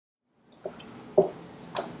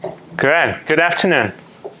Good. Good afternoon.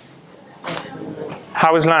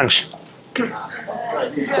 How was lunch?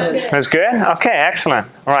 It was good? Okay, excellent.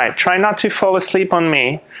 All right. Try not to fall asleep on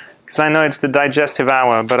me, because I know it's the digestive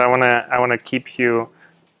hour, but I wanna keep you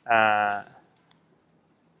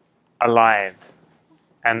alive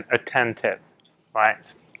and attentive,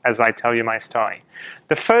 right? As I tell you my story.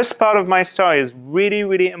 The first part of my story is really,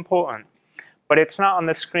 really important, but it's not on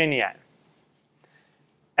the screen yet.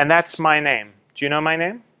 And that's my name. Do you know my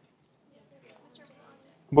name?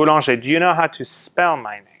 Boulanger. Do you know how to spell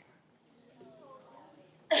my name?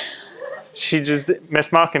 Miss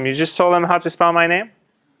Markham, you just told them how to spell my name?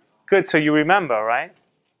 Good, so you remember, right?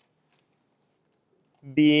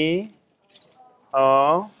 B-O-U-L-A-N-G-E-R.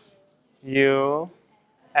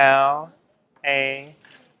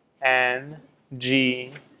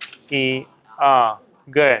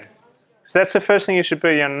 Good. So that's the first thing you should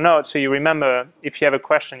put in your notes so you remember if you have a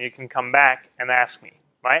question, you can come back and ask me,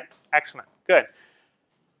 right? Excellent. Good.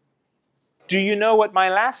 Do you know what my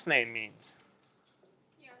last name means?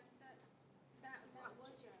 Yes, that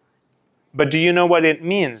was your last name. But do you know what it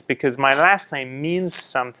means? Because my last name means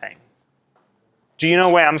something. Do you know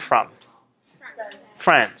where I'm from?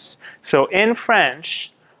 France. So in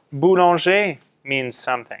French, boulanger means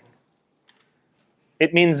something.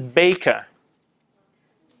 It means baker.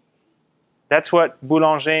 That's what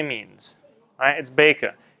boulanger means, right? It's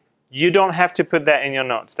baker. You don't have to put that in your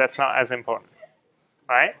notes. That's not as important,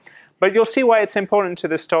 right? But you'll see why it's important to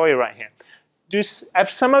the story right here. Have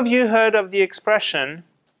some of you heard of the expression,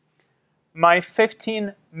 my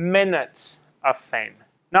 15 minutes of fame?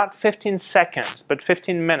 Not 15 seconds, but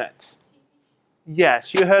 15 minutes.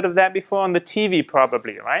 Yes, you heard of that before on the TV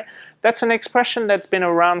probably, right? That's an expression that's been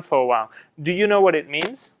around for a while. Do you know what it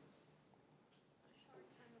means?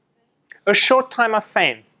 A short time of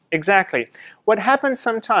fame, exactly. What happens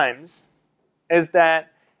sometimes is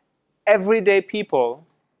that everyday people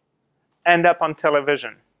end up on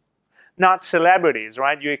television. Not celebrities,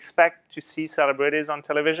 right? You expect to see celebrities on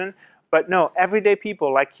television, but no, everyday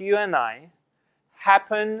people like you and I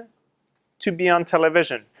happen to be on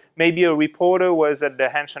television. Maybe a reporter was at the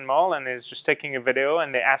Henshin Mall and is just taking a video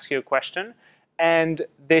and they ask you a question and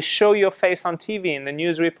they show your face on TV in the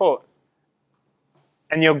news report.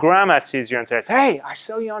 And your grandma sees you and says, hey, I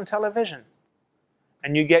saw you on television.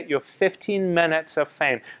 And you get your 15 minutes of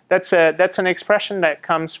fame. That's an expression that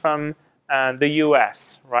comes from the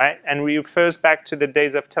US, right? And refers back to the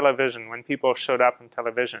days of television when people showed up on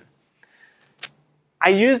television. I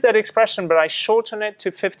use that expression, but I shorten it to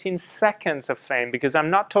 15 seconds of fame because I'm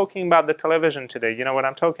not talking about the television today. You know what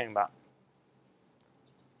I'm talking about?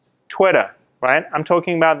 Twitter, right? I'm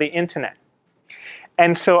talking about the internet.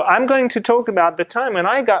 And so I'm going to talk about the time when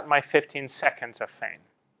I got my 15 seconds of fame,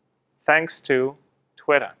 thanks to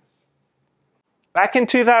Twitter. Back in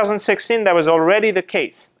 2016, that was already the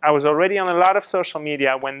case. I was already on a lot of social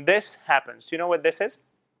media when this happens. Do you know what this is?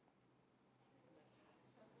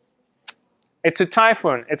 It's a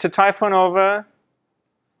typhoon. It's a typhoon over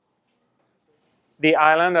the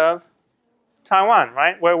island of Taiwan,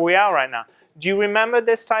 right? Where we are right now. Do you remember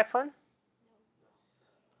this typhoon?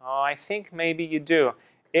 Oh, I think maybe you do.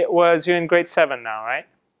 It was, you're in grade 7 now, right?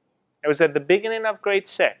 It was at the beginning of grade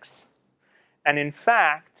 6. And in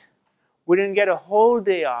fact, we didn't get a whole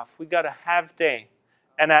day off. We got a half day.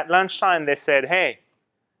 And at lunchtime, they said, hey,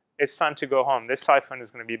 it's time to go home. This typhoon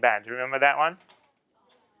is going to be bad. Do you remember that one?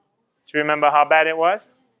 Do you remember how bad it was?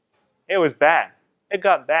 It was bad. It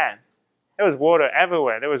got bad. There was water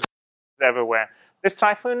everywhere. There was everywhere. This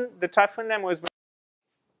typhoon, the typhoon name was...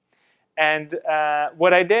 And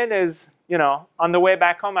what I did is, you know, on the way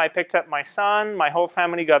back home, I picked up my son. My whole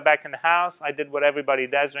family got back in the house. I did what everybody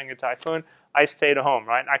does during a typhoon. I stayed home,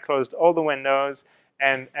 right? I closed all the windows,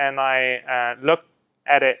 and I looked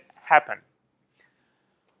at it happen.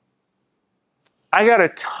 I got a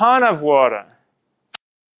ton of water.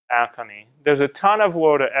 Balcony. There's a ton of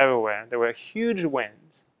water everywhere. There were huge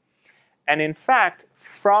winds. And in fact,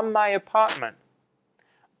 from my apartment,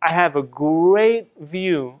 I have a great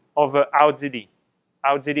view over Aozidi.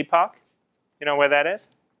 Aozidi Park? You know where that is?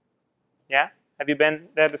 Yeah? Have you been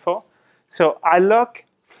there before? So I look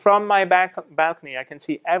from my balcony. I can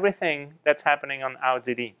see everything that's happening on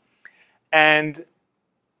Aozidi. And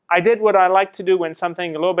I did what I like to do when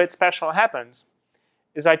something a little bit special happens,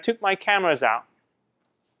 is I took my cameras out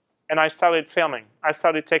and I started filming. I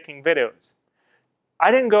started taking videos.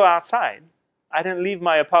 I didn't go outside. I didn't leave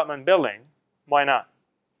my apartment building. Why not?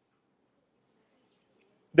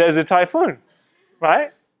 There's a typhoon,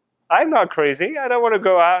 right? I'm not crazy. I don't want to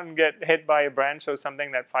go out and get hit by a branch or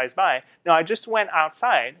something that flies by. No, I just went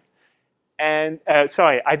outside And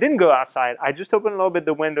sorry, I didn't go outside. I just opened a little bit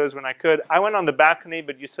the windows when I could. I went on the balcony,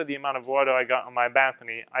 but you saw the amount of water I got on my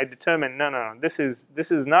balcony. I determined, no, this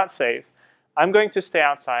is not safe. I'm going to stay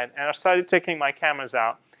outside. And I started taking my cameras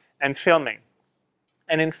out and filming.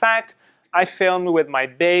 And in fact, I filmed with my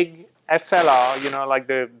big SLR, you know, like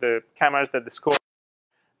the cameras that the school.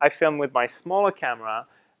 I filmed with my smaller camera.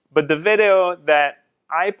 But the video that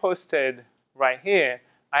I posted right here,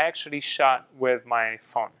 I actually shot with my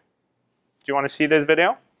phone. Do you want to see this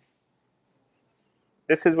video?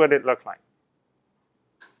 This is what it looked like.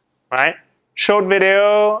 Right? Short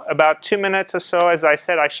video, about 2 minutes or so. As I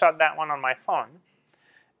said, I shot that one on my phone.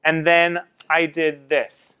 And then I did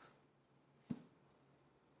this.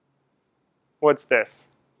 What's this?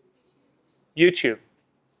 YouTube.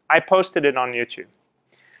 I posted it on YouTube.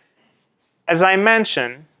 As I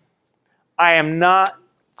mentioned, I am not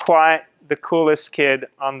quite the coolest kid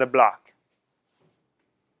on the block.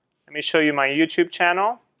 Let me show you my YouTube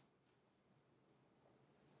channel.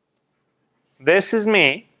 This is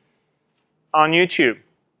me on YouTube.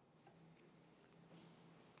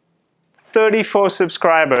 34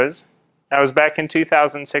 subscribers. That was back in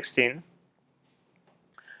 2016.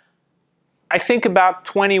 I think about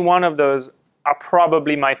 21 of those are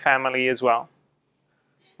probably my family as well,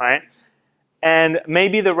 right? And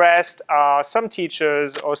maybe the rest are some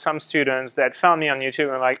teachers or some students that found me on YouTube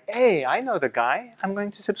and are like, hey, I know the guy, I'm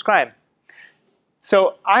going to subscribe.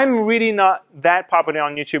 So I'm really not that popular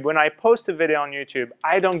on YouTube. When I post a video on YouTube,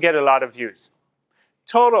 I don't get a lot of views.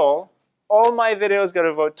 Total, all my videos got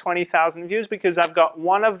about 20,000 views because I've got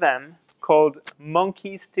one of them called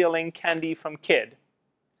Monkey Stealing Candy from Kid.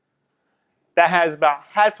 That has about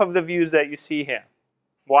half of the views that you see here.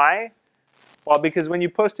 Why? Well, because when you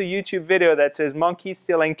post a YouTube video that says monkey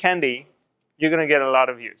stealing candy, you're going to get a lot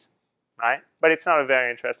of views, right? But it's not a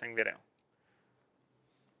very interesting video.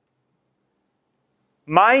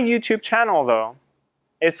 My YouTube channel, though,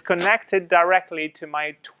 is connected directly to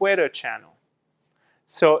my Twitter channel.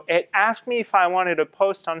 So it asked me if I wanted to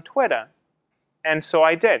post on Twitter, and so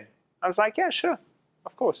I did. I was like, yeah, sure,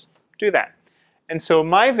 of course, do that. And so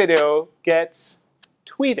my video gets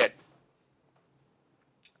tweeted.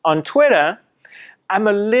 On Twitter, I'm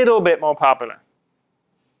a little bit more popular,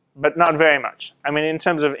 but not very much. I mean, in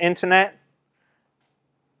terms of internet,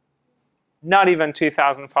 not even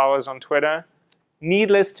 2,000 followers on Twitter.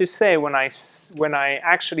 Needless to say, when I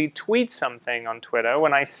actually tweet something on Twitter,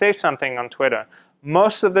 when I say something on Twitter,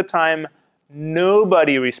 most of the time,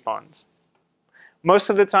 nobody responds. Most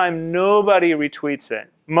of the time, nobody retweets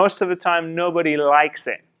it. Most of the time, nobody likes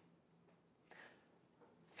it.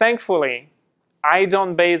 Thankfully, I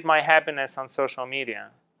don't base my happiness on social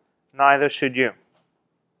media. Neither should you.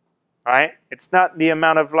 Right? It's not the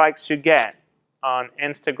amount of likes you get on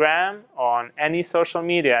Instagram or on any social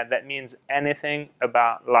media that means anything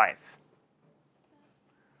about life.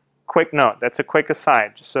 Quick note, that's a quick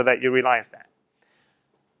aside, just so that you realize that.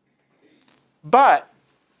 But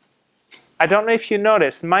I don't know if you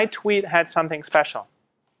noticed, my tweet had something special.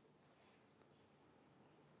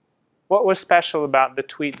 What was special about the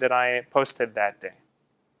tweet that I posted that day?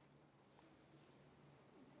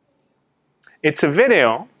 It's a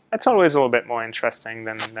video. That's always a little bit more interesting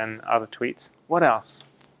than other tweets. What else?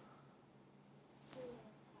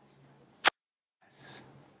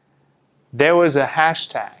 There was a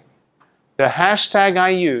hashtag. The hashtag I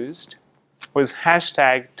used was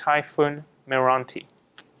hashtag Typhoon Miranti.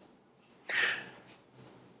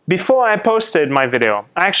 Before I posted my video,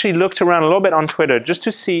 I actually looked around a little bit on Twitter just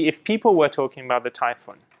to see if people were talking about the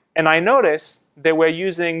typhoon. And I noticed they were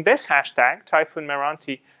using this hashtag, Typhoon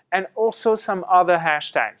Miranti, and also some other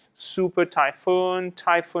hashtags. Super Typhoon,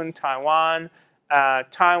 Typhoon Taiwan,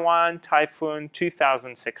 Taiwan Typhoon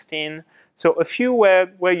 2016. So a few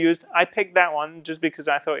were used. I picked that one just because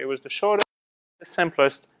I thought it was the shortest, the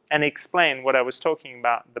simplest, and explained what I was talking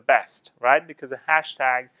about the best, right? Because a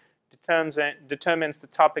hashtag determines the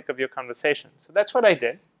topic of your conversation. So that's what I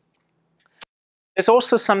did. There's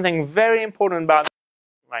also something very important about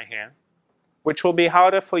right here, which will be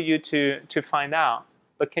harder for you to find out.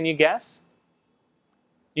 But can you guess?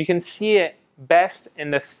 You can see it best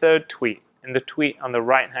in the third tweet, in the tweet on the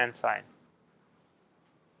right-hand side.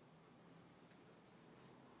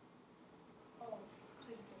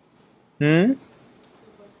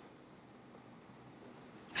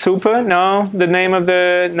 Super? No, the name of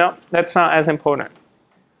the... No, that's not as important.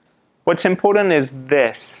 What's important is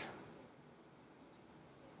this.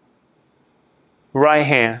 Right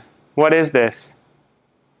here. What is this?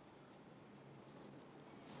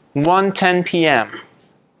 1:10 p.m.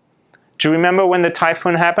 Do you remember when the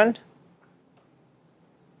typhoon happened?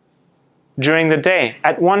 during the day.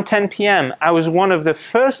 At 1:10 p.m., I was one of the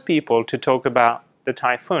first people to talk about the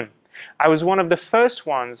typhoon. I was one of the first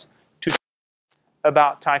ones to talk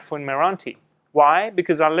about Typhoon Meranti. Why?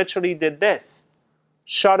 Because I literally did this.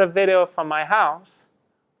 Shot a video from my house,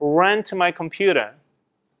 ran to my computer,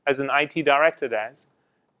 as an IT director does,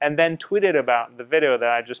 and then tweeted about the video that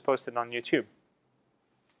I just posted on YouTube.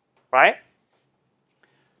 Right?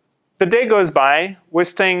 The day goes by, we're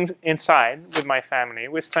staying inside with my family,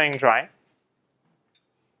 we're staying dry.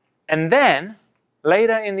 And then,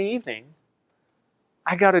 later in the evening,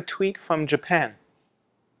 I got a tweet from Japan.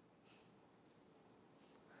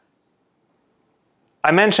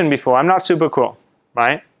 I mentioned before, I'm not super cool,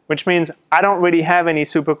 right? Which means I don't really have any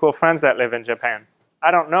super cool friends that live in Japan. I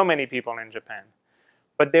don't know many people in Japan.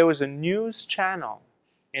 But there was a news channel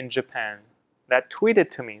in Japan that tweeted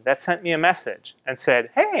to me, that sent me a message and said,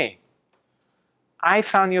 hey, I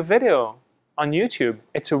found your video on YouTube.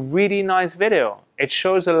 It's a really nice video. It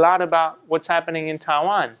shows a lot about what's happening in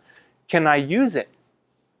Taiwan. Can I use it?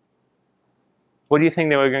 What do you think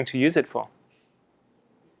they were going to use it for?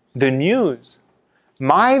 The news.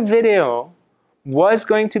 My video was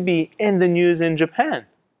going to be in the news in Japan.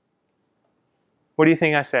 What do you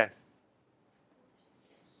think I said?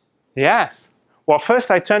 Yes. Well,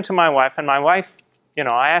 first I turned to my wife, and my wife,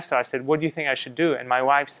 I asked her, I said, what do you think I should do? And my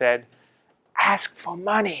wife said, ask for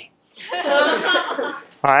money. All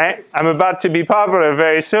right? I'm about to be popular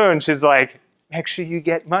very soon. She's like, make sure you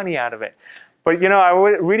get money out of it. But I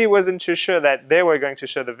really wasn't too sure that they were going to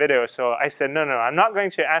show the video. So I said, no, I'm not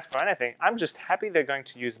going to ask for anything. I'm just happy they're going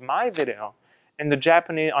to use my video on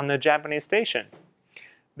the Japanese station.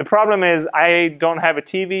 The problem is I don't have a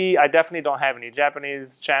TV. I definitely don't have any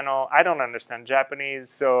Japanese channel. I don't understand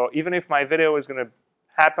Japanese. So even if my video was going to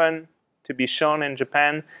happen to be shown in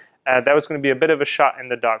Japan, that was going to be a bit of a shot in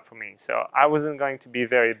the dark for me. So I wasn't going to be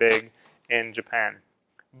very big in Japan.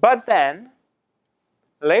 But then,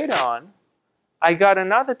 later on, I got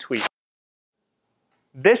another tweet.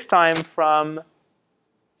 This time from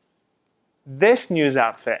this news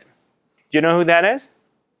outfit. Do you know who that is?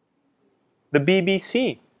 The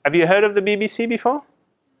BBC. Have you heard of the BBC before?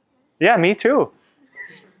 Yeah, me too.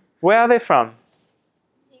 Where are they from?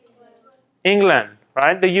 England,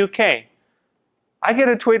 right? The UK. I get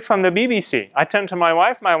a tweet from the BBC. I turn to my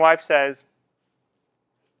wife. My wife says,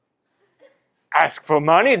 ask for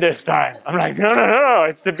money this time. I'm like, no,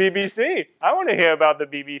 it's the BBC. I want to hear about the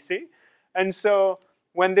BBC. And so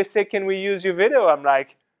when they say, can we use your video? I'm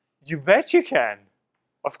like, you bet you can.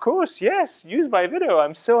 Of course, yes, use my video.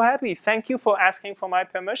 I'm so happy. Thank you for asking for my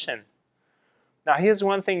permission. Now, here's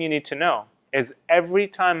one thing you need to know, is every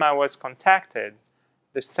time I was contacted,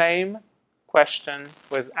 the same question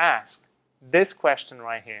was asked. This question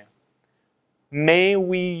right here. May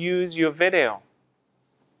we use your video?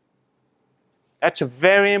 That's a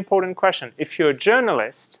very important question. If you're a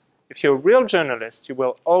journalist, if you're a real journalist, you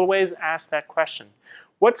will always ask that question.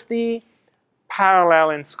 What's the parallel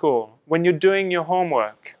in school? When you're doing your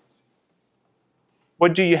homework,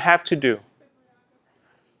 what do you have to do?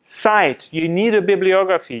 Cite. You need a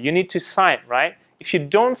bibliography. You need to cite, right? If you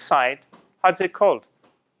don't cite, how's it called?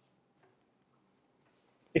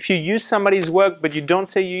 If you use somebody's work, but you don't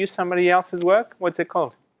say you use somebody else's work, what's it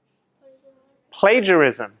called?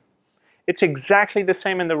 Plagiarism. It's exactly the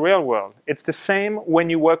same in the real world. It's the same when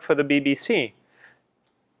you work for the BBC.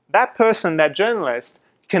 That person, that journalist,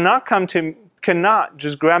 cannot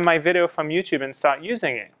just grab my video from YouTube and start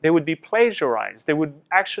using it. They would be plagiarized. They would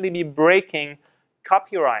actually be breaking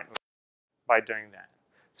copyright by doing that.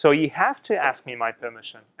 So he has to ask me my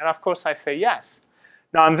permission. And of course I say yes.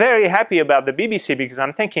 Now I'm very happy about the BBC because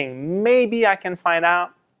I'm thinking maybe I can find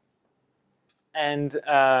out and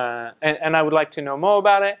I would like to know more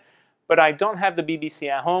about it. But I don't have the BBC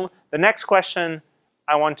at home. The next question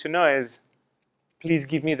I want to know is, please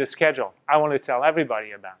give me the schedule. I want to tell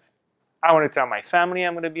everybody about it. I want to tell my family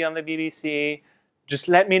I'm going to be on the BBC. Just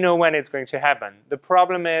let me know when it's going to happen. The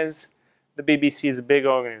problem is the BBC is a big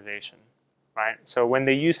organization, right? So when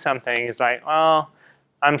they use something, it's like, oh,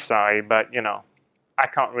 I'm sorry, but I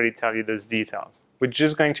can't really tell you those details. We're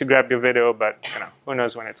just going to grab your video, but who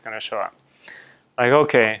knows when it's going to show up. Like,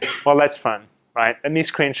 okay, well, that's fun. Right? Let me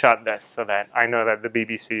screenshot this so that I know that the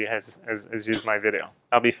BBC has used my video.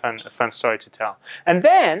 That'll be a fun story to tell. And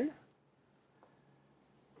then,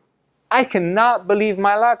 I cannot believe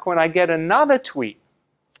my luck when I get another tweet.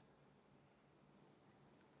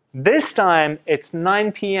 This time, it's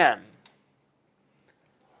 9 p.m.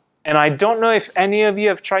 And I don't know if any of you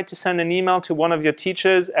have tried to send an email to one of your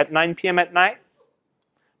teachers at 9 p.m. at night.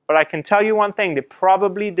 But I can tell you one thing, they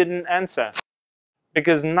probably didn't answer.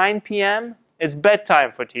 Because 9 p.m. is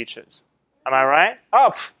bedtime for teachers. Am I right?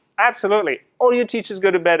 Oh, absolutely. All your teachers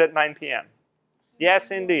go to bed at 9 p.m.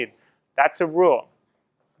 Yes, indeed. That's a rule.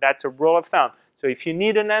 That's a rule of thumb. So if you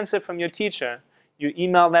need an answer from your teacher, you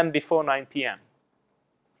email them before 9 p.m.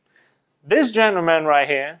 This gentleman right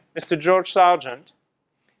here, Mr. George Sargent,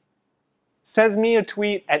 sends me a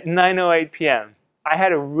tweet at 9:08 p.m. I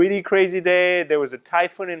had a really crazy day. There was a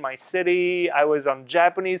typhoon in my city. I was on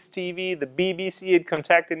Japanese TV. The BBC had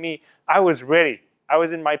contacted me. I was ready. I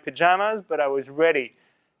was in my pajamas, but I was ready.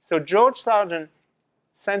 So George Sargent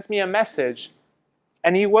sends me a message,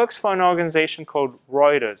 and he works for an organization called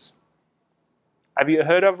Reuters. Have you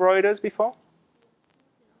heard of Reuters before?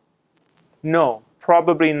 No,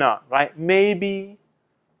 probably not, right? Maybe,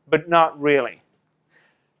 but not really.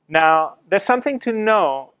 Now, there's something to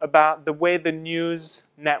know about the way the news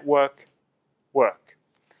network work.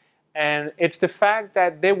 And it's the fact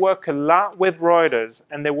that they work a lot with Reuters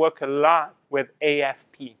and they work a lot with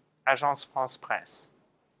AFP, Agence France Presse.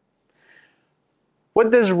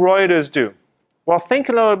 What does Reuters do? Well, think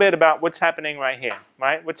a little bit about what's happening right here,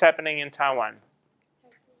 right? What's happening in Taiwan?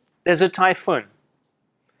 There's a typhoon.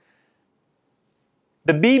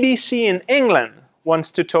 The BBC in England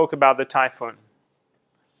wants to talk about the typhoon.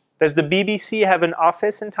 Does the BBC have an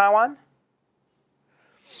office in Taiwan?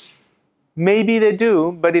 Maybe they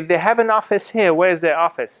do, but if they have an office here, where's their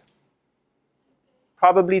office?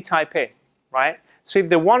 Probably Taipei, right? So if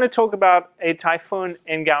they want to talk about a typhoon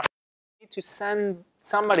in Kaohsiung, they need to send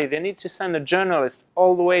somebody, they need to send a journalist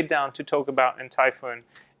all the way down to talk about a typhoon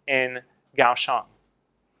in Kaohsiung.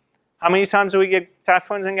 How many times do we get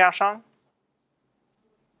typhoons in Kaohsiung?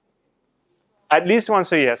 At least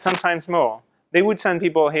once a year, sometimes more. They would send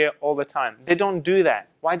people here all the time. They don't do that.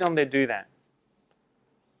 Why don't they do that?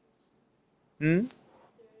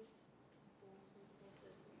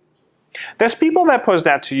 There's people that post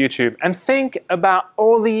that to YouTube and think about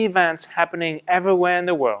all the events happening everywhere in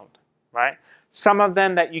the world, right? Some of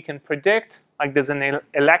them that you can predict, like there's an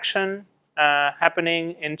election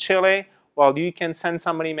happening in Chile. Well, you can send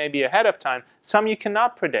somebody maybe ahead of time. Some you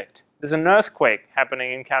cannot predict. There's an earthquake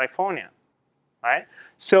happening in California, right?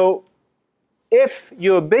 So if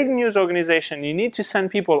you're a big news organization, you need to send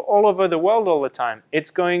people all over the world all the time. It's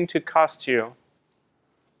going to cost you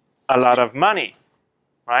a lot of money,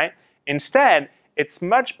 right? Instead, it's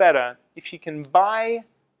much better if you can buy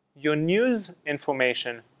your news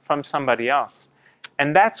information from somebody else.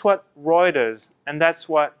 And that's what Reuters and that's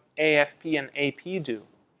what AFP and AP do.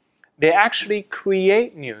 They actually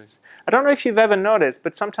create news. I don't know if you've ever noticed,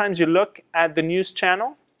 but sometimes you look at the news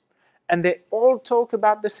channel and they all talk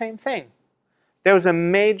about the same thing. There was a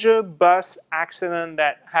major bus accident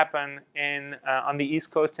that happened on the East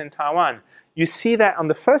Coast in Taiwan. You see that on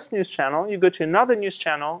the first news channel, you go to another news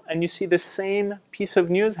channel, and you see the same piece of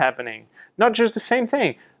news happening. Not just the same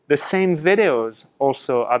thing, the same videos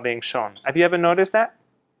also are being shown. Have you ever noticed that?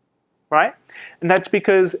 Right? And that's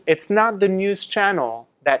because it's not the news channel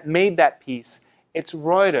that made that piece, it's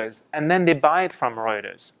Reuters, and then they buy it from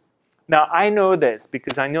Reuters. Now, I know this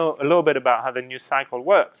because I know a little bit about how the news cycle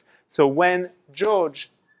works. So when George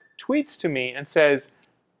tweets to me and says,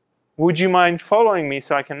 "Would you mind following me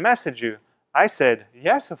so I can message you?" I said,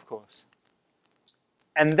 "Yes, of course."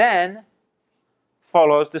 And then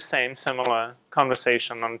follows the same similar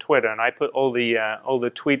conversation on Twitter. And I put all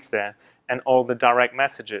the tweets there and all the direct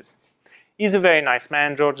messages. He's a very nice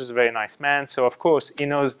man. George is a very nice man. So, of course, he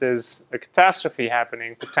knows there's a catastrophe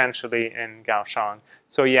happening potentially in Kaohsiung.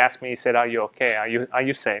 So he asked me, he said, "Are you okay? Are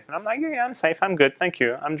you safe?" And I'm like, "Yeah, I'm safe. I'm good. Thank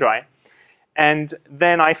you. I'm dry." And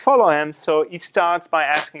then I follow him. So he starts by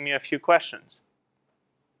asking me a few questions.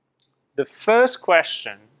 The first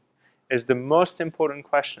question is the most important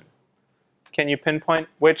question. Can you pinpoint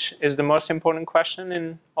which is the most important question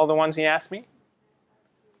in all the ones he asked me?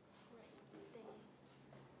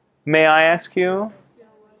 May I ask you?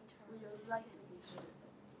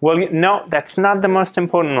 Well, no, that's not the most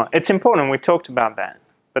important one. It's important, we talked about that,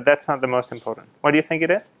 but that's not the most important. What do you think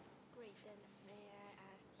it is? Great, then may I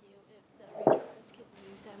ask you if the returns could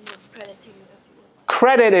use them with credit to you if you would?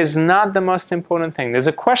 Credit is not the most important thing. There's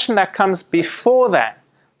a question that comes before that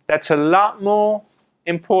that's a lot more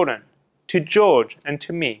important to George and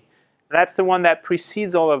to me. That's the one that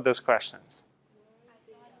precedes all of those questions.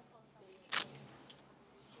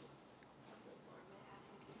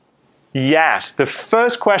 Yes, the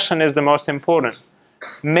first question is the most important.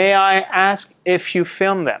 May I ask if you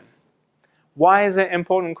filmed them? Why is it an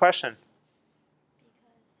important question?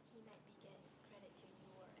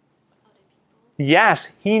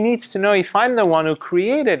 Yes, he needs to know if I'm the one who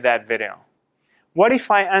created that video. What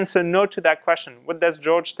if I answer no to that question? What does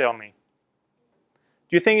George tell me?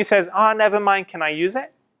 Do you think he says, "Oh, never mind, can I use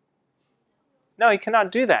it?" No, he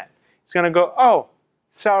cannot do that. He's going to go, oh,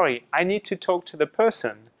 sorry, I need to talk to the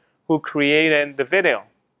person who created the video.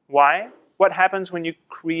 Why? What happens when you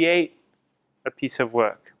create a piece of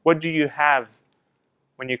work? What do you have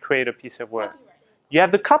when you create a piece of work? You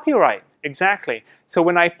have the copyright, exactly. So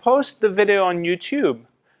when I post the video on YouTube,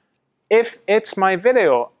 if it's my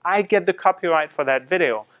video, I get the copyright for that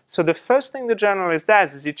video. So the first thing the journalist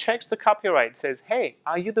does is he checks the copyright, says, hey,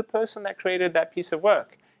 are you the person that created that piece of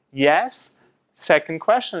work? Yes. Second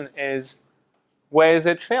question is, where is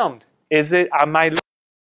it filmed? Am I looking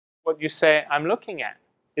at what you say I'm looking at?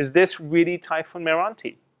 Is this really Typhoon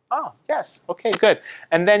Miranti? Oh, yes. Okay, good.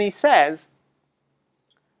 And then he says,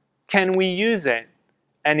 can we use it?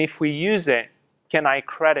 And if we use it, can I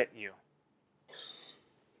credit you?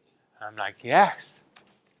 I'm like, yes.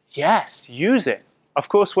 Yes, use it. Of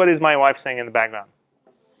course, what is my wife saying in the background?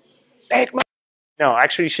 No,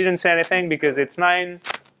 actually, she didn't say anything because it's 9,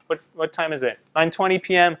 what time is it? 9:20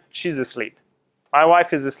 p.m., she's asleep. My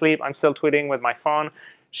wife is asleep, I'm still tweeting with my phone.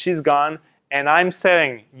 She's gone, and I'm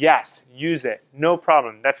saying, yes, use it, no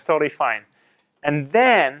problem, that's totally fine. And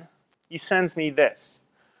then he sends me this.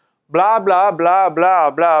 Blah, blah, blah, blah,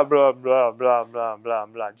 blah, blah, blah, blah, blah, blah,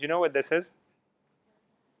 blah. Do you know what this is?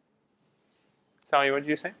 Sorry, what did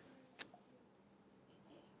you say?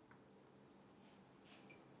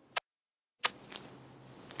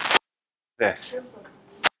 This.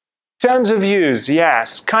 Terms of use,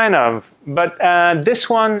 yes, kind of. But this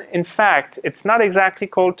one, in fact, it's not exactly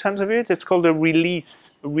called terms of use, it's called a release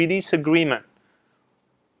agreement.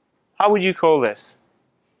 How would you call this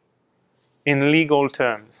in legal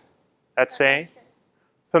terms? Let's say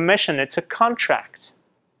permission, it's a contract.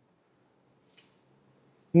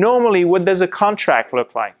 Normally, what does a contract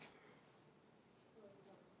look like?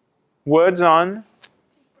 Words on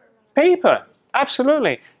paper,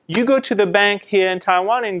 absolutely. You go to the bank here in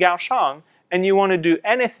Taiwan, in Kaohsiung, and you want to do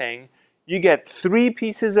anything, you get 3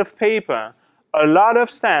 pieces of paper, a lot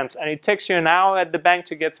of stamps, and it takes you an hour at the bank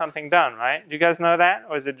to get something done, right? Do you guys know that?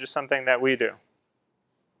 Or is it just something that we do?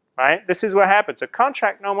 Right? This is what happens. A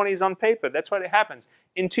contract normally is on paper. That's what it happens.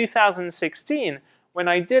 In 2016, when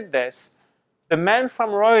I did this, the man from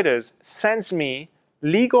Reuters sends me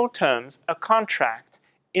legal terms, a contract,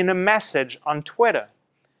 in a message on Twitter.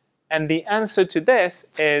 And the answer to this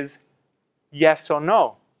is yes or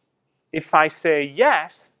no. If I say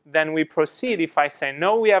yes, then we proceed. If I say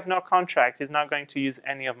no, we have no contract, he's not going to use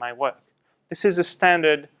any of my work. This is a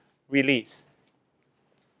standard release.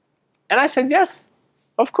 And I said yes.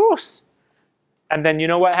 Of course. And then you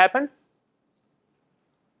know what happened?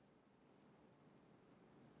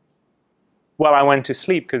 Well, I went to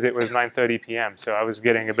sleep because it was 9:30 p.m., so I was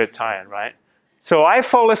getting a bit tired, right? So I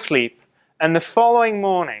fall asleep, and the following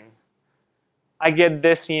morning, I get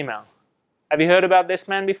this email. Have you heard about this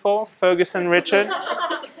man before? Ferguson Richard?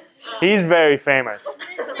 He's very famous.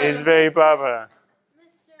 He's very popular.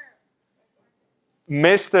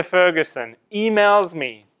 Mr. Ferguson emails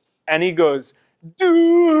me, and he goes,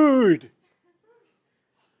 dude,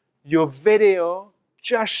 your video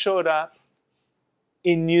just showed up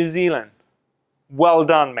in New Zealand. Well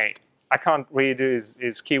done, mate. I can't really do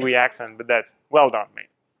his Kiwi accent, but that's well done, mate.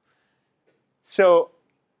 So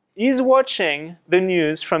he's watching the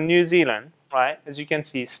news from New Zealand, right? As you can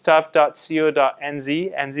see,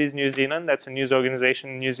 stuff.co.nz. NZ is New Zealand. That's a news organization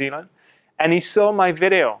in New Zealand. And he saw my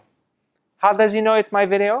video. How does he know it's my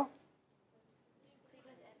video?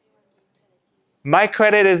 My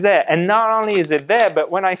credit is there. And not only is it there,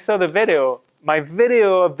 but when I saw the video, my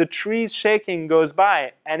video of the trees shaking goes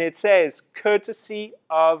by, and it says, courtesy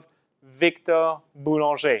of Victor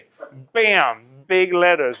Boulanger. Bam! Big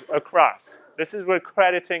letters across. This is what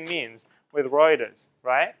crediting means with Reuters,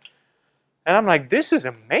 right? And I'm like, this is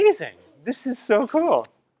amazing. This is so cool.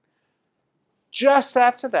 Just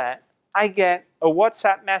after that, I get a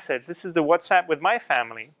WhatsApp message. This is the WhatsApp with my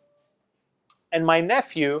family. And my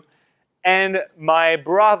nephew and my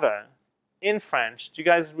brother in French. Do you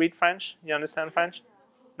guys read French? You understand French?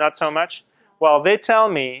 Not so much? Well, they tell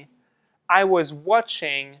me I was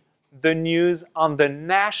watching the news on the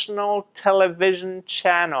national television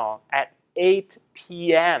channel at 8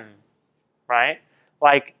 p.m., right?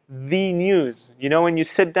 Like the news. You know when you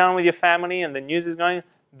sit down with your family and the news is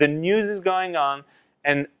going on,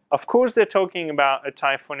 and of course they're talking about a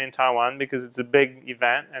typhoon in Taiwan because it's a big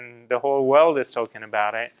event and the whole world is talking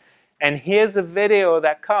about it. And here's a video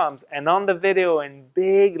that comes, and on the video in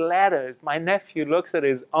big letters, my nephew looks at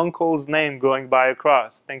his uncle's name going by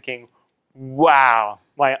across, thinking, wow,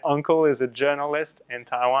 my uncle is a journalist in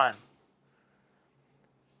Taiwan.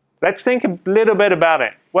 Let's think a little bit about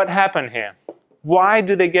it. What happened here? Why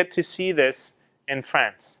do they get to see this in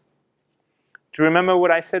France? Do you remember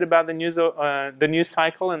what I said about the news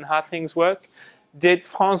cycle and how things work? Did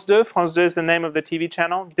France 2 is the name of the TV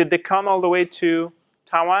channel, did they come all the way to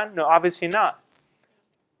Taiwan? No, obviously not.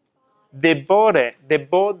 They bought it. They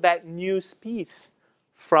bought that news piece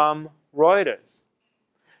from Reuters.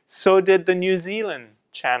 So did the New Zealand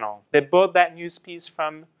channel. They bought that news piece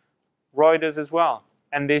from Reuters as well.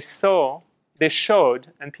 And they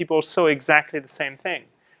showed, and people saw exactly the same thing.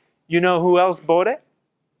 You know who else bought it?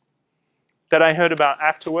 That I heard about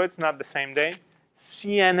afterwards, not the same day?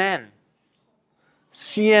 CNN.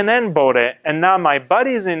 CNN bought it, and now my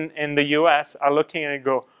buddies in the US are looking at it and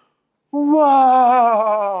go,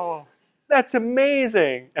 "Whoa, that's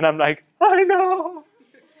amazing." And I'm like, I know.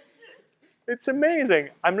 It's amazing.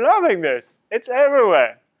 I'm loving this. It's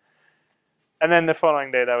everywhere. And then the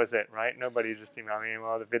following day, that was it, right? Nobody just emailed me,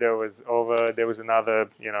 well, the video was over. There was another,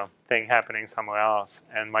 thing happening somewhere else,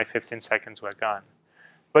 and my 15 seconds were gone.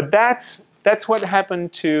 But that's what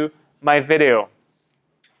happened to my video.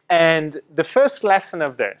 And the first lesson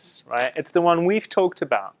of this, right, it's the one we've talked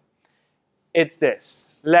about. It's this,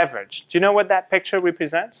 leverage. Do you know what that picture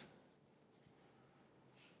represents?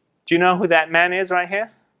 Do you know who that man is right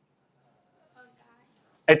here?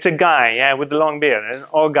 It's a guy, yeah, with the long beard, an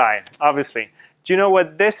old guy, obviously. Do you know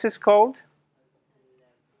what this is called?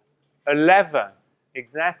 A lever,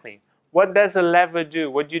 exactly. What does a lever do?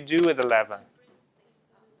 What do you do with a lever?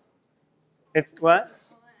 It's what?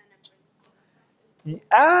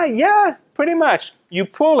 Yeah, pretty much. You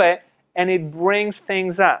pull it and it brings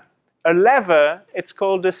things up. A lever, it's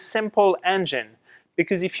called a simple engine,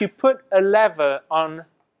 because if you put a lever on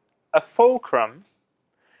a fulcrum,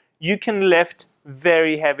 you can lift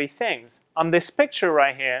very heavy things. On this picture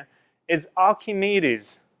right here is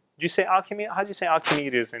Archimedes. Do you say Archimedes? How do you say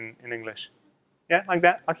Archimedes in English? Yeah, like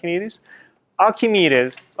that, Archimedes?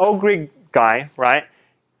 Archimedes, old Greek guy, right,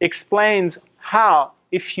 explains how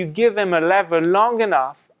if you give him a lever long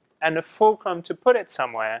enough and a fulcrum to put it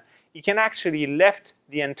somewhere, you can actually lift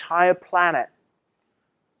the entire planet.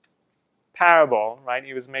 Parable, right?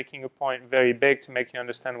 He was making a point very big to make you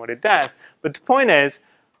understand what it does. But the point is,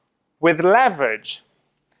 with leverage,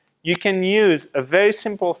 you can use a very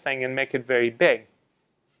simple thing and make it very big.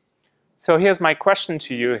 So here's my question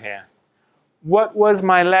to you here. What was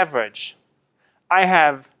my leverage? I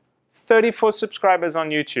have 34 subscribers on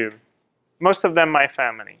YouTube, most of them my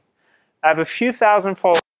family. I have a few thousand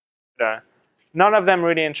followers on Twitter, none of them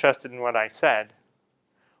really interested in what I said.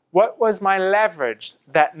 What was my leverage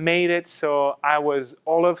that made it so I was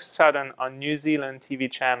all of a sudden on New Zealand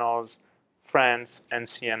TV channels, France, and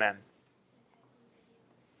CNN?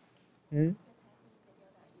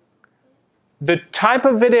 The type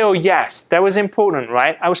of video, yes, that was important,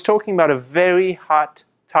 right? I was talking about a very hot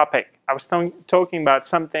topic. I was talking about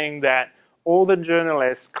something that all the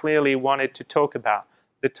journalists clearly wanted to talk about,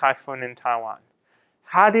 the typhoon in Taiwan.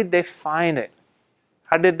 How did they find it?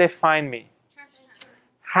 How did they find me?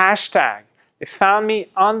 Hashtag. They found me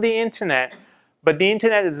on the internet, but the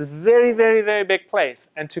internet is a very, very, very big place.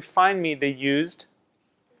 And to find me, they used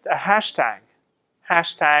a hashtag.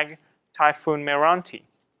 Hashtag Typhoon Meranti,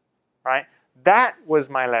 right? That was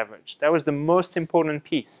my leverage. That was the most important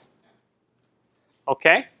piece.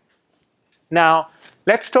 Okay? Now,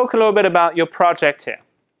 let's talk a little bit about your project here.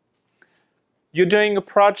 You're doing a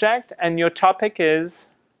project and your topic is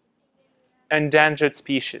endangered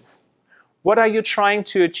species. What are you trying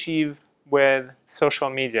to achieve with social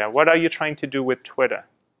media? What are you trying to do with Twitter?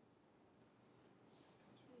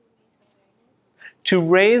 To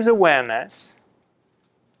raise awareness,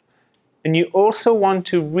 and you also want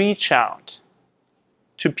to reach out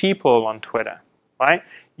to people on Twitter, right?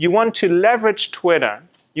 You want to leverage Twitter,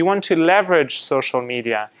 you want to leverage social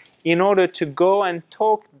media in order to go and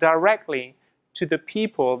talk directly to the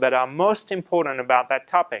people that are most important about that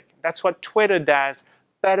topic. That's what Twitter does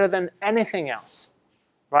better than anything else,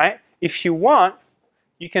 right? If you want,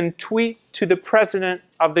 you can tweet to the President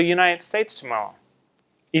of the United States tomorrow.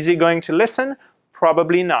 Is he going to listen?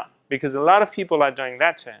 Probably not, because a lot of people are doing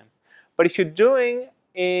that to him. But if you're doing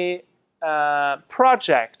a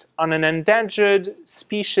project on an endangered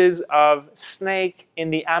species of snake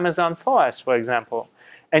in the Amazon forest, for example,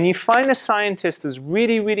 and you find a scientist who's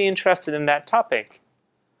really, really interested in that topic,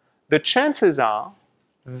 the chances are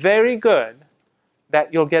very good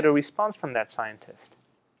that you'll get a response from that scientist.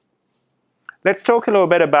 Let's talk a little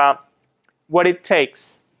bit about what it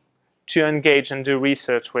takes to engage and do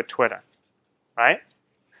research with Twitter, right?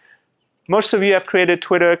 Most of you have created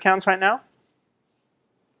Twitter accounts right now,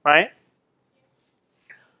 right?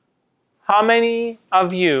 How many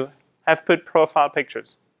of you have put profile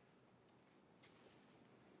pictures?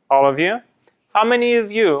 All of you? How many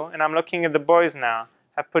of you, and I'm looking at the boys now,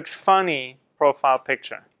 have put funny profile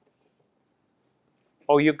picture?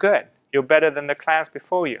 Oh, you're good. You're better than the class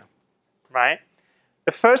before you, right?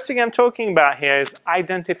 The first thing I'm talking about here is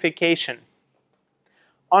identification.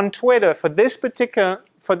 On Twitter, for this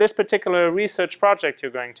particular research project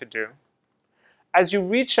you're going to do, as you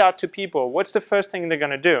reach out to people, what's the first thing they're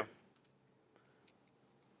going to do?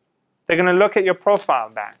 They're going to look at your profile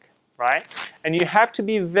back, right? And you have to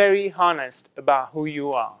be very honest about who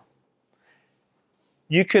you are.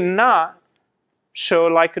 You cannot show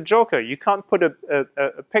like a joker. You can't put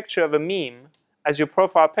a picture of a meme as your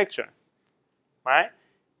profile picture, right?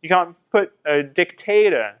 You can't put a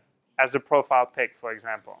dictator as a profile pic, for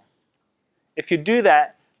example. If you do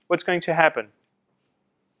that, what's going to happen?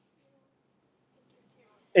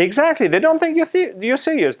 Exactly. They don't think you're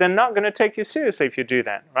serious. They're not going to take you seriously if you do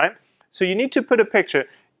that, right? So you need to put a picture.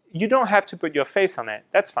 You don't have to put your face on it.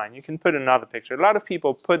 That's fine. You can put another picture. A lot of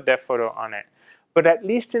people put their photo on it. But at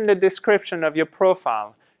least in the description of your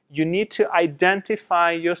profile, you need to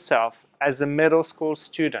identify yourself as a middle school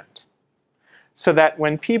student so that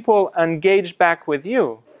when people engage back with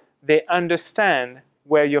you, they understand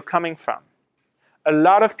where you're coming from. A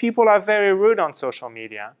lot of people are very rude on social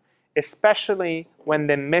media, especially when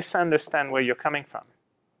they misunderstand where you're coming from,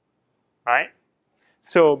 right?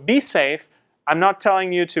 So be safe. I'm not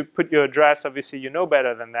telling you to put your address. Obviously, you know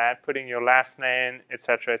better than that, putting your last name,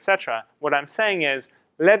 etc., etc. What I'm saying is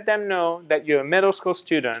let them know that you're a middle school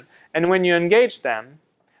student, and when you engage them,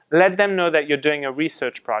 let them know that you're doing a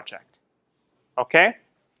research project. Okay?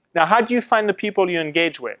 Now, how do you find the people you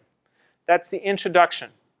engage with? That's the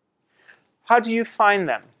introduction. How do you find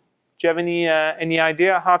them? Do you have any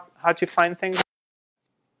idea how to find things?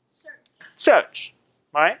 Search,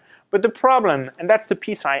 right? But the problem, and that's the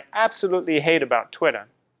piece I absolutely hate about Twitter.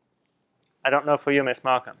 I don't know for you, Miss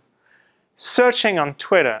Malcolm. Searching on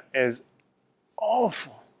Twitter is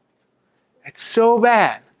awful. It's so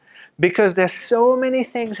bad because there's so many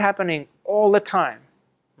things happening all the time,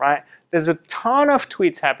 right? There's a ton of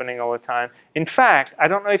tweets happening all the time. In fact, I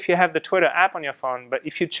don't know if you have the Twitter app on your phone, but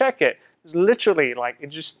if you check it, it's literally like it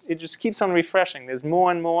just keeps on refreshing. There's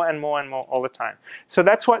more and more and more and more all the time. So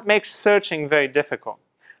that's what makes searching very difficult.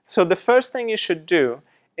 So the first thing you should do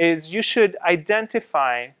is you should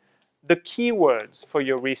identify the keywords for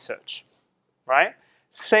your research, right?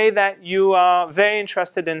 Say that you are very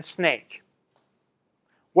interested in snake.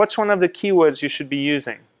 What's one of the keywords you should be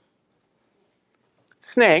using?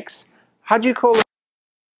 Snakes. How do you call it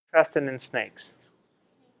interested in snakes?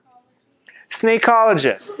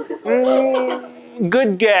 Snakeologist.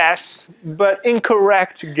 Good guess, but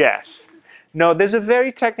incorrect guess. No, there's a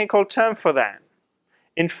very technical term for that.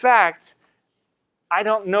 In fact, I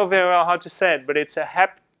don't know very well how to say it, but it's a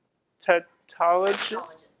herpetologist?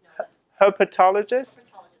 Herpetologist?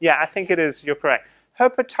 Yeah, I think it is. You're correct.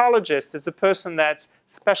 Herpetologist is a person that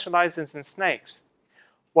specializes in snakes.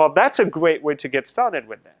 Well, that's a great way to get started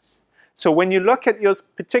with this. So when you look at your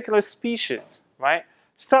particular species, right,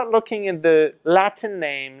 start looking at the Latin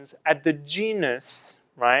names, at the genus,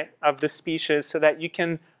 right, of the species so that you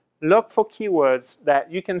can look for keywords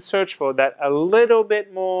that you can search for that a little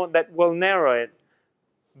bit more, that will narrow it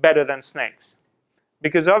better than snakes.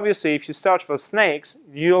 Because obviously if you search for snakes,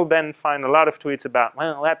 you'll then find a lot of tweets about,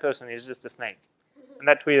 well, that person is just a snake. And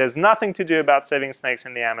that tweet has nothing to do about saving snakes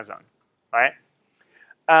in the Amazon, right?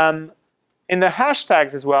 In the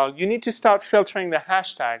hashtags as well, you need to start filtering the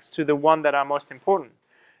hashtags to the one that are most important.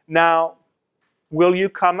 Now, will you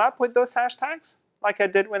come up with those hashtags like I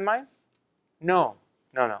did with mine? No,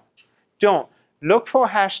 no, no. Don't. Look for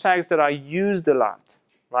hashtags that are used a lot,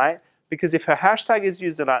 right? Because if a hashtag is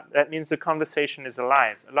used a lot, that means the conversation is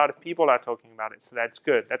alive. A lot of people are talking about it, so that's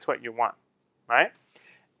good. That's what you want, right?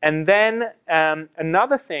 And then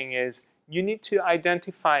another thing is you need to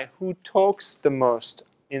identify who talks the most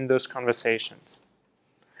in those conversations.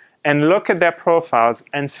 And look at their profiles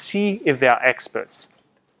and see if they are experts.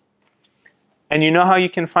 And you know how you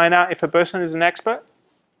can find out if a person is an expert?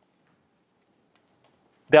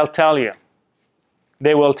 They'll tell you.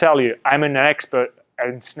 They will tell you, I'm an expert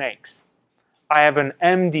in snakes. I have an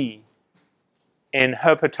MD in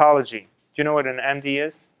herpetology. Do you know what an MD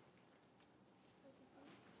is?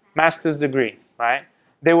 Master's degree, right?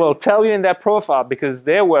 They will tell you in their profile because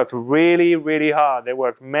they worked really, really hard. They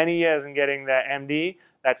worked many years in getting their MD.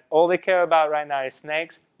 That's all they care about right now is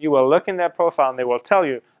snakes. You will look in their profile and they will tell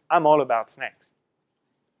you, I'm all about snakes,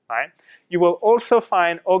 right? You will also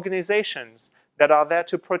find organizations that are there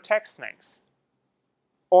to protect snakes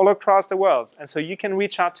all across the world. And so you can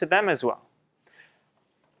reach out to them as well.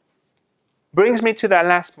 Brings me to that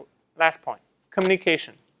last point,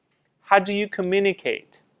 communication. How do you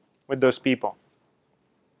communicate with those people?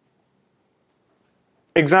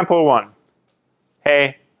 Example 1.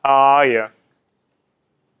 Hey, how are you?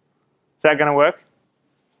 Is that going to work?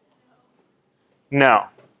 No,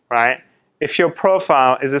 right? If your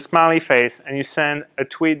profile is a smiley face and you send a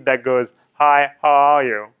tweet that goes, hi, how are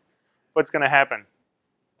you? What's going to happen?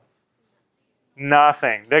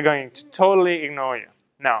 Nothing. They're going to totally ignore you.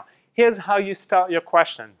 Now, here's how you start your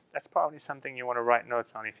questions. That's probably something you want to write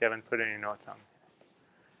notes on if you haven't put any notes on.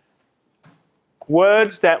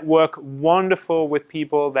 Words that work wonderful with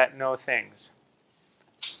people that know things.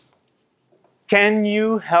 Can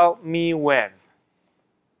you help me with?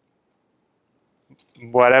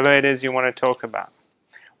 Whatever it is you want to talk about.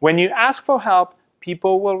 When you ask for help,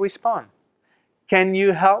 people will respond. Can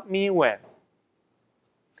you help me with?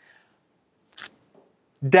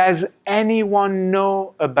 Does anyone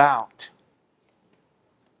know about?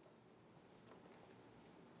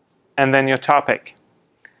 And then your topic.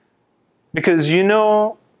 Because you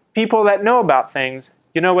know, people that know about things,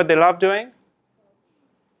 you know what they love doing?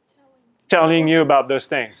 Telling you about those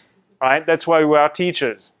things, right? That's why we are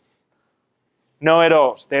teachers.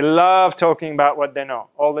 Know-it-alls. They love talking about what they know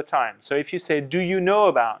all the time. So if you say, do you know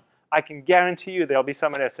about? I can guarantee you there'll be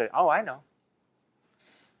somebody that says, oh, I know.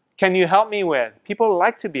 Can you help me with? People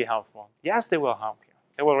like to be helpful. Yes, they will help you.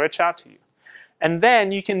 They will reach out to you. And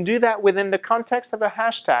then you can do that within the context of a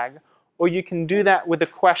hashtag, or you can do that with a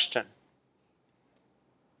question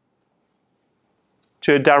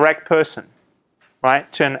to a direct person,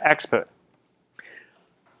 right? To an expert.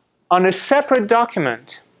 On a separate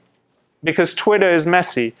document, because Twitter is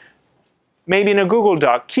messy, maybe in a Google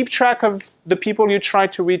Doc, keep track of the people you try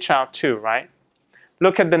to reach out to, right?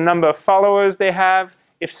 Look at the number of followers they have.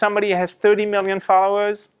 If somebody has 30 million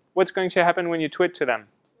followers, what's going to happen when you tweet to them?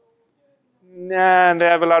 Nah, they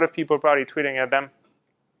have a lot of people probably tweeting at them.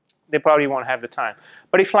 They probably won't have the time.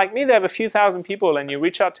 But if, like me, they have a few thousand people and you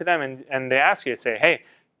reach out to them and they ask you, say, hey,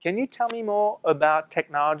 can you tell me more about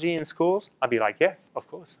technology in schools? I'll be like, yeah, of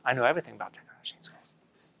course. I know everything about technology in schools.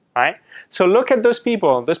 Right? So look at those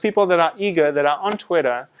people that are eager, that are on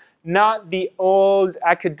Twitter, not the old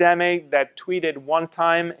academic that tweeted one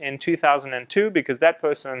time in 2002, because that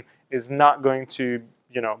person is not going to,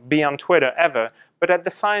 be on Twitter ever, but at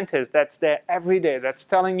the scientist that's there every day, that's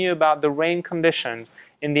telling you about the rain conditions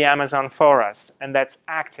in the Amazon forest, and that's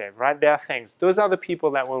active, right? There are things. Those are the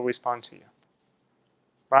people that will respond to you,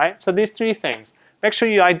 right? So these 3 things. Make sure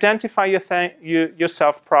you identify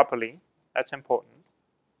yourself properly. That's important.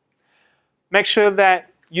 Make sure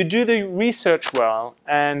that you do the research well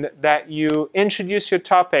and that you introduce your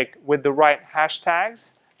topic with the right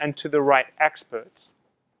hashtags and to the right experts.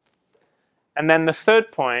 And then the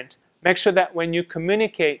 3rd point, make sure that when you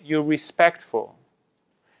communicate, you're respectful.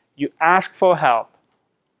 You ask for help,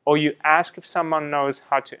 or you ask if someone knows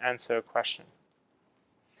how to answer a question.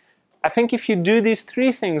 I think if you do these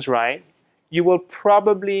 3 things right, you will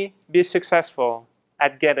probably be successful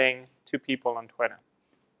at getting to people on Twitter.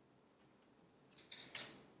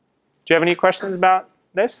 Do you have any questions about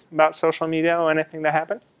this, about social media or anything that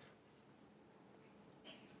happened?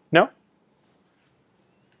 No?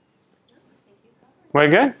 We're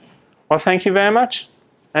good? Well, thank you very much,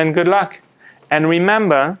 and good luck. And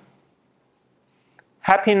remember,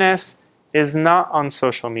 happiness is not on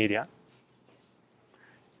social media.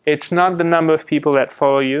 It's not the number of people that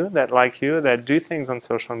follow you, that like you, that do things on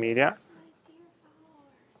social media.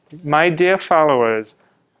 My dear followers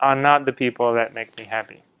are not the people that make me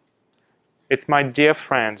happy. It's my dear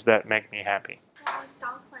friends that make me happy.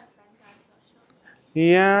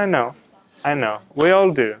 Yeah, I know. I know. We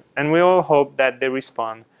all do. And we all hope that they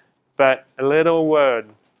respond. But a little word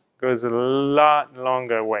goes a lot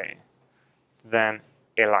longer way than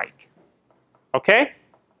a like. Okay?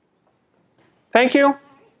 Thank you.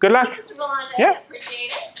 Good luck. Thanks, Rolanda. Yeah.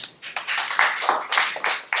 Appreciate it.